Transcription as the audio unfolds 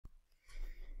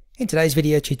In today's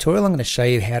video tutorial, I'm going to show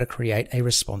you how to create a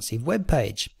responsive web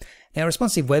page. Now, a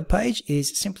responsive web page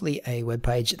is simply a web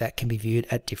page that can be viewed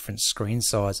at different screen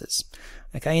sizes.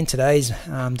 Okay, in today's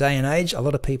day and age, a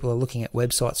lot of people are looking at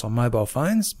websites on mobile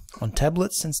phones, on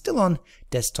tablets, and still on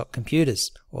desktop computers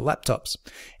or laptops.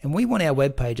 And we want our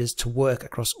web pages to work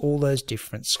across all those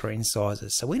different screen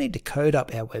sizes. So we need to code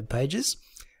up our web pages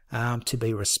to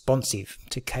be responsive,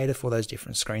 to cater for those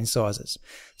different screen sizes.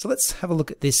 So let's have a look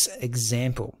at this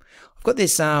example. I've got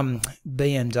this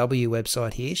BMW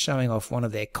website here showing off one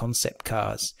of their concept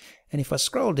cars. And if I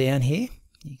scroll down here,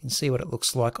 you can see what it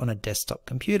looks like on a desktop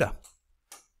computer.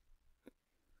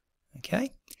 Okay,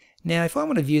 now if I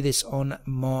want to view this on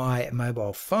my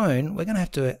mobile phone, we're going to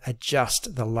have to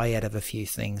adjust the layout of a few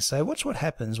things. So watch what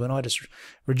happens when I just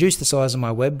reduce the size of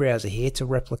my web browser here to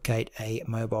replicate a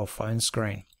mobile phone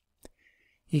screen.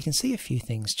 You can see a few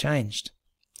things changed.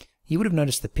 You would have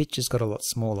noticed the pictures got a lot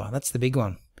smaller. That's the big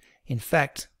one. In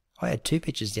fact, I had two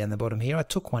pictures down the bottom here. I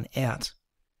took one out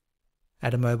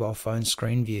at a mobile phone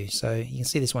screen view. So you can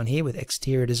see this one here with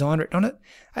exterior design written on it.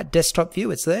 At desktop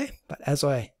view, it's there, but as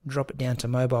I drop it down to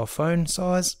mobile phone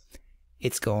size,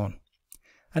 it's gone.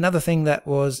 Another thing that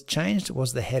was changed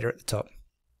was the header at the top.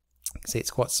 You can see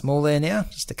it's quite small there now,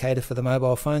 just to cater for the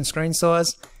mobile phone screen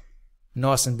size.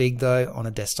 Nice and big though on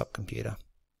a desktop computer.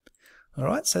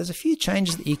 Alright, so there's a few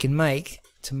changes that you can make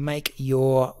to make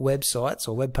your websites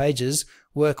or web pages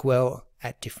work well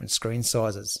at different screen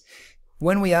sizes.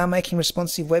 When we are making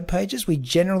responsive web pages, we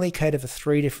generally cater for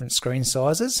 3 different screen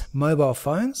sizes: mobile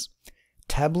phones,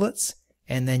 tablets,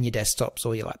 and then your desktops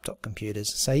or your laptop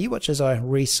computers. So you watch as I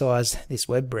resize this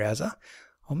web browser.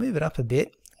 I'll move it up a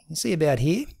bit. You can see about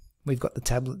here, we've got the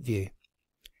tablet view.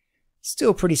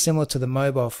 Still pretty similar to the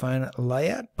mobile phone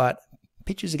layout, but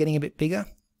pictures are getting a bit bigger,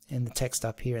 and the text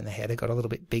up here in the header got a little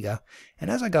bit bigger. And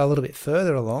as I go a little bit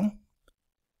further along,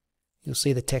 you'll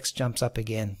see the text jumps up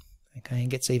again. Okay,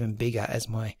 and gets even bigger as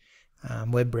my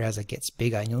web browser gets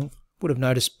bigger. And you would have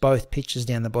noticed both pictures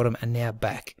down the bottom are now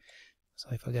back. So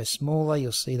if I go smaller,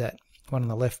 you'll see that one on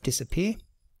the left disappear.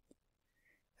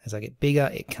 As I get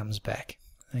bigger, it comes back.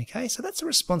 Okay, so that's a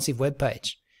responsive web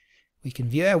page. We can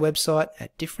view our website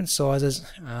at different sizes,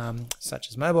 such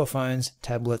as mobile phones,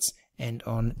 tablets, and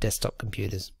on desktop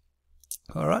computers.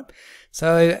 Alright,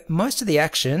 so most of the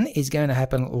action is going to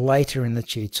happen later in the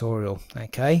tutorial.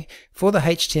 Okay, for the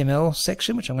HTML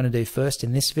section, which I'm going to do first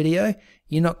in this video,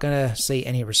 you're not going to see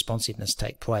any responsiveness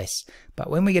take place. But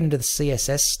when we get into the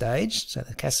CSS stage, so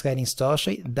the cascading style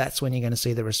sheet, that's when you're going to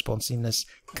see the responsiveness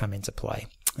come into play.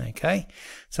 Okay,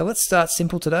 so let's start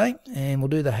simple today, and we'll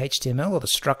do the HTML or the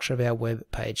structure of our web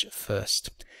page first.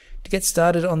 To get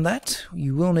started on that,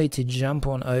 you will need to jump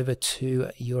on over to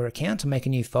your account to make a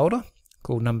new folder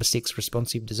called number 6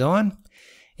 responsive design.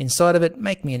 Inside of it,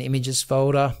 make me an images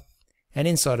folder, and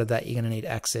inside of that you're going to need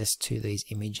access to these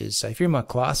images. So if you're in my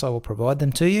class, I will provide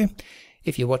them to you.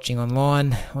 If you're watching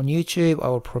online on YouTube, I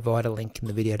will provide a link in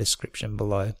the video description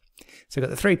below. So we've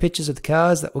got the 3 pictures of the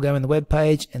cars that will go in the web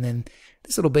page, and then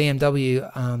this little BMW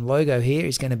logo here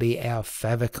is going to be our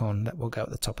favicon that will go at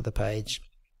the top of the page.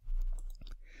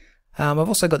 I've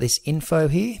also got this info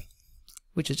here,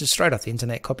 which is just straight off the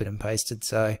internet, copied and pasted.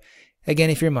 So again,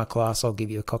 if you're in my class, I'll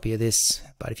give you a copy of this,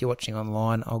 but if you're watching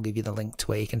online, I'll give you the link to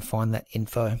where you can find that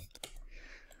info.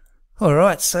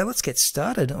 Alright, so let's get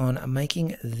started on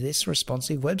making this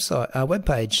responsive website, web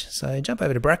page. So jump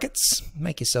over to brackets,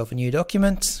 make yourself a new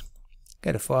document,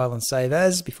 go to File and Save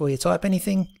As before you type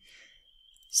anything.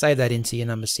 Save that into your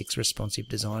number 6 responsive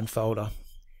design folder.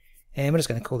 And we're just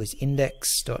going to call this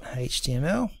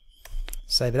index.html.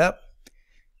 Save it up,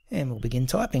 and we'll begin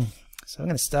typing. So I'm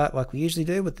going to start like we usually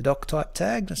do with the doc type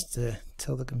tag, just to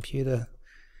tell the computer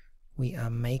we are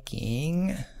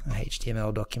making a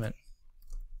HTML document.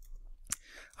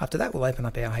 After that, we'll open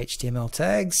up our HTML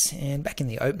tags, and back in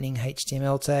the opening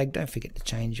HTML tag, don't forget to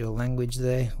change your language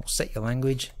there, or set your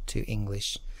language to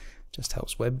English. Just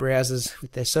helps web browsers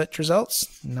with their search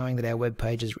results, knowing that our web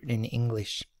page is written in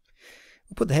English.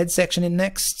 We'll put the head section in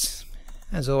next.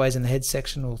 As always, in the head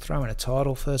section, we'll throw in a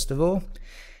title first of all.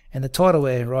 And the title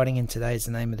we're writing in today is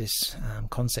the name of this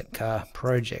concept car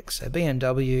project. So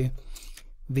BMW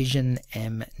Vision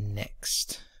M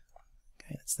Next.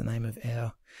 Okay, that's the name of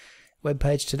our web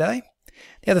page today.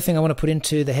 The other thing I want to put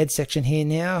into the head section here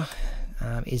now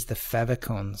is the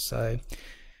favicon. So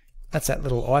that's that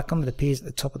little icon that appears at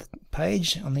the top of the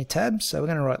page on the tab. So we're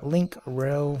going to write link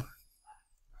rel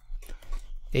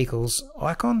equals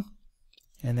icon.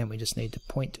 And then we just need to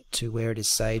point to where it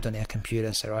is saved on our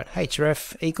computer. So write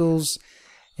href equals,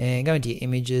 and go into your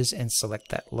images and select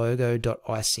that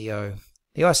logo.ico.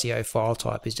 The ICO file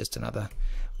type is just another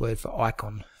word for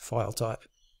icon file type.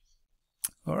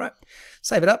 Alright,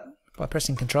 save it up by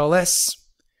pressing Ctrl S,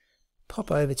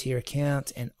 pop over to your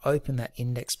account and open that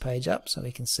index page up so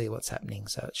we can see what's happening.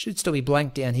 So it should still be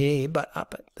blank down here, but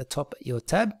up at the top at your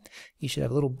tab, you should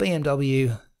have a little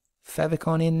BMW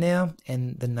favicon in now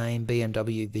and the name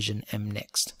BMW Vision M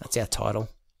Next. That's our title.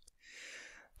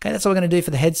 Okay, that's all we're going to do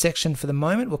for the head section for the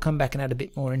moment. We'll come back and add a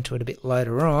bit more into it a bit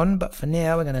later on, but for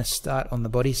now we're going to start on the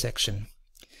body section.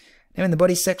 Now in the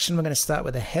body section we're going to start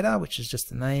with a header, which is just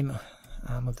the name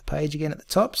of the page again at the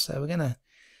top. So we're going to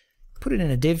put it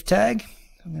in a div tag.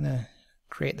 I'm going to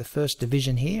create the first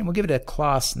division here and we'll give it a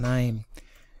class name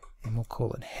and we'll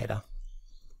call it header.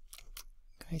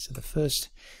 Okay, so the first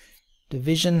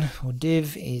division or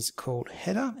div is called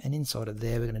header, and inside of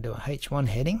there we're going to do a H1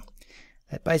 heading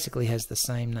that basically has the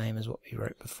same name as what we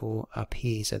wrote before up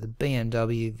here. So the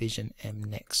BMW Vision M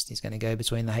Next is going to go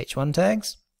between the H1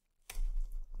 tags.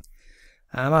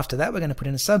 After that we're going to put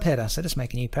in a subheader, so just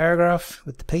make a new paragraph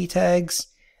with the P tags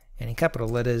and in capital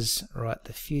letters write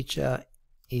the future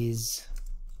is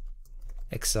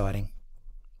exciting.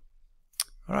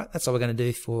 Alright, that's all we're going to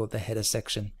do for the header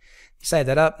section. You save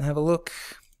that up and have a look.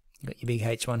 You've got your big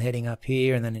H1 heading up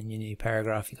here, and then in your new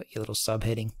paragraph you've got your little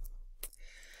subheading.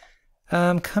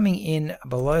 Coming in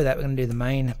below that we're going to do the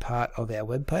main part of our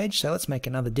web page. So let's make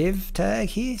another div tag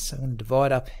here. So I'm going to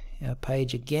divide up our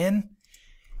page again.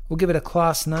 We'll give it a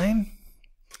class name,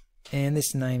 and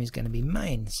this name is going to be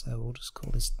main. So we'll just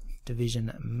call this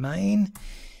division main.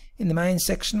 In the main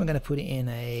section we're going to put in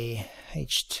a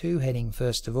H2 heading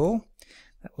first of all.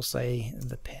 That will say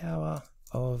the power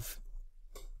of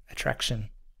attraction.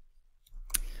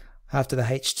 After the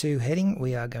H2 heading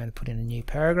we are going to put in a new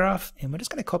paragraph, and we're just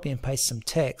going to copy and paste some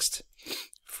text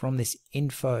from this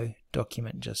info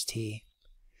document just here.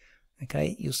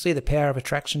 Okay, you'll see the power of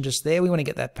attraction just there. We want to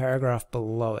get that paragraph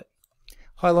below it.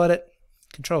 Highlight it,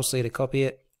 Control C to copy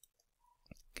it,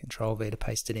 Control V to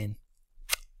paste it in.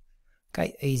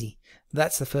 Okay, easy.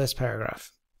 That's the first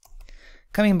paragraph.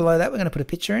 Coming below that we're going to put a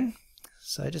picture in.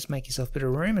 So just make yourself a bit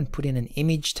of room and put in an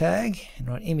image tag and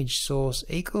write image source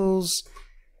equals.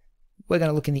 We're going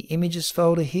to look in the images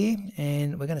folder here,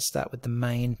 and we're going to start with the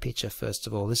main picture first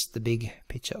of all. This is the big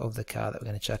picture of the car that we're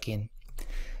going to chuck in.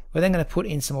 We're then going to put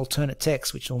in some alternate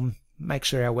text which will make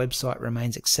sure our website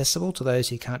remains accessible to those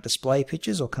who can't display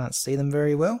pictures or can't see them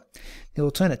very well. The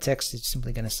alternate text is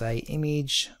simply going to say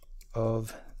image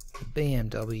of the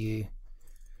BMW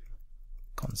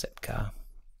concept car.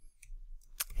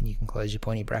 And you can close your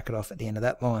pointy bracket off at the end of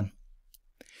that line.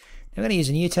 Now we're going to use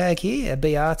a new tag here, a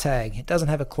BR tag. It doesn't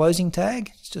have a closing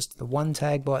tag, it's just the one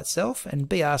tag by itself, and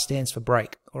BR stands for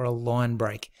break, or a line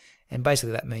break. And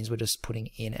basically that means we're just putting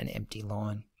in an empty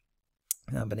line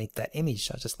beneath that image,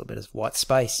 so it's just a little bit of white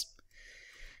space.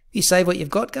 If you save what you've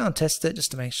got, go and test it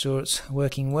just to make sure it's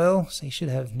working well. So you should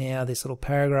have now this little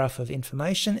paragraph of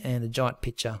information and a giant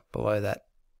picture below that.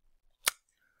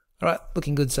 Alright,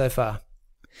 looking good so far.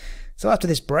 So after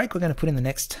this break we're going to put in the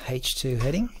next H2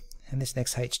 heading. And this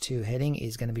next H2 heading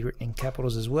is going to be written in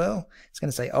capitals as well. It's going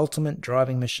to say Ultimate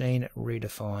Driving Machine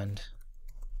Redefined.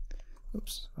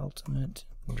 Oops, Ultimate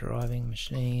Driving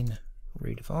Machine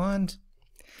Redefined.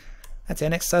 That's our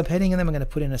next subheading, and then we're going to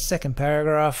put in a second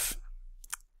paragraph.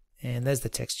 And there's the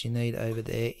text you need over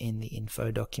there in the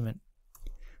info document.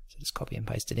 So just copy and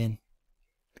paste it in.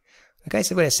 Okay,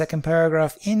 so we've got our second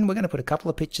paragraph in. We're going to put a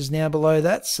couple of pictures now below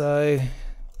that. So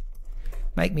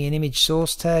make me an image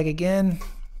source tag again.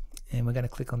 And we're going to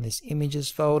click on this images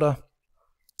folder,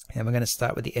 and we're going to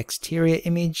start with the exterior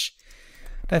image.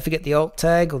 Don't forget the alt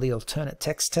tag or the alternate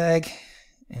text tag,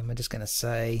 and we're just going to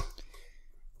say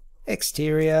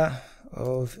exterior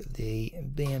of the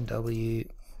BMW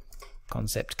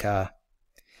concept car.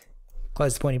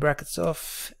 Close the pointy brackets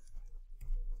off,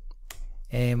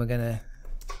 and we're going to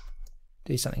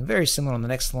do something very similar on the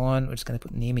next line. We're just going to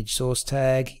put in the image source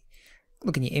tag.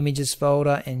 Look in your images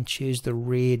folder and choose the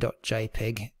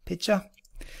rear.jpg picture.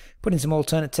 Put in some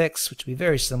alternate text which will be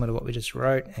very similar to what we just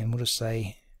wrote, and we'll just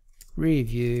say rear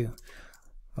view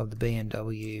of the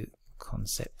BMW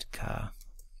concept car.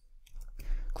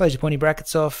 Close your pointy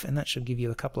brackets off, and that should give you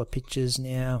a couple of pictures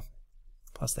now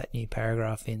plus that new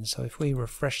paragraph in. So if we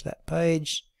refresh that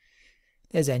page,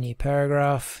 there's our new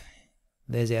paragraph,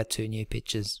 there's our two new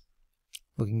pictures.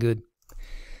 Looking good.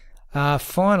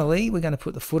 Finally, we're going to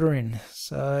put the footer in.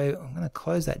 So I'm going to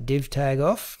close that div tag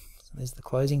off. So there's the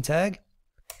closing tag.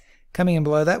 Coming in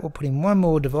below that, we'll put in one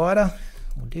more divider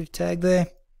or div tag there.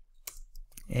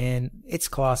 And its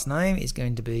class name is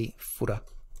going to be footer.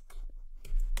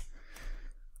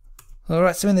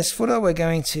 Alright, so in this footer we're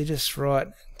going to just write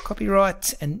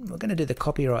copyright, and we're going to do the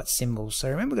copyright symbol. So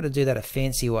remember, we're going to do that a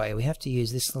fancy way. We have to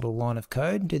use this little line of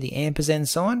code, do the ampersand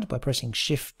sign by pressing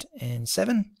Shift and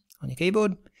 7 on your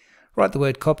keyboard, write the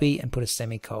word copy and put a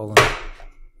semicolon,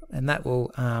 and that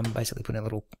will basically put in a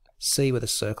little C with a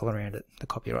circle around it, the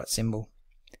copyright symbol.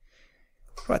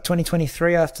 Right,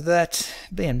 2023 after that,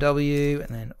 BMW,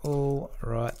 and then all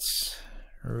rights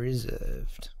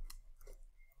reserved.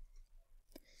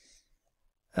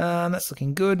 That's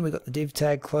looking good. We've got the div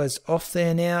tag closed off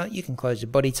there now. You can close your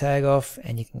body tag off,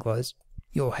 and you can close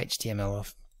your HTML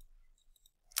off.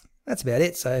 That's about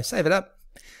it, so save it up.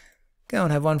 Go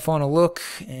and have one final look,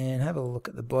 and have a look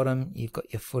at the bottom. You've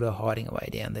got your footer hiding away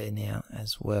down there now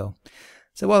as well.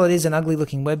 So while it is an ugly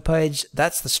looking web page,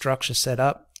 that's the structure set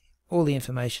up. All the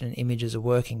information and images are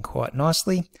working quite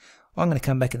nicely. I'm going to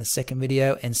come back in the second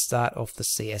video and start off the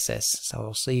CSS. So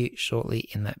I'll see you shortly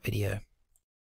in that video.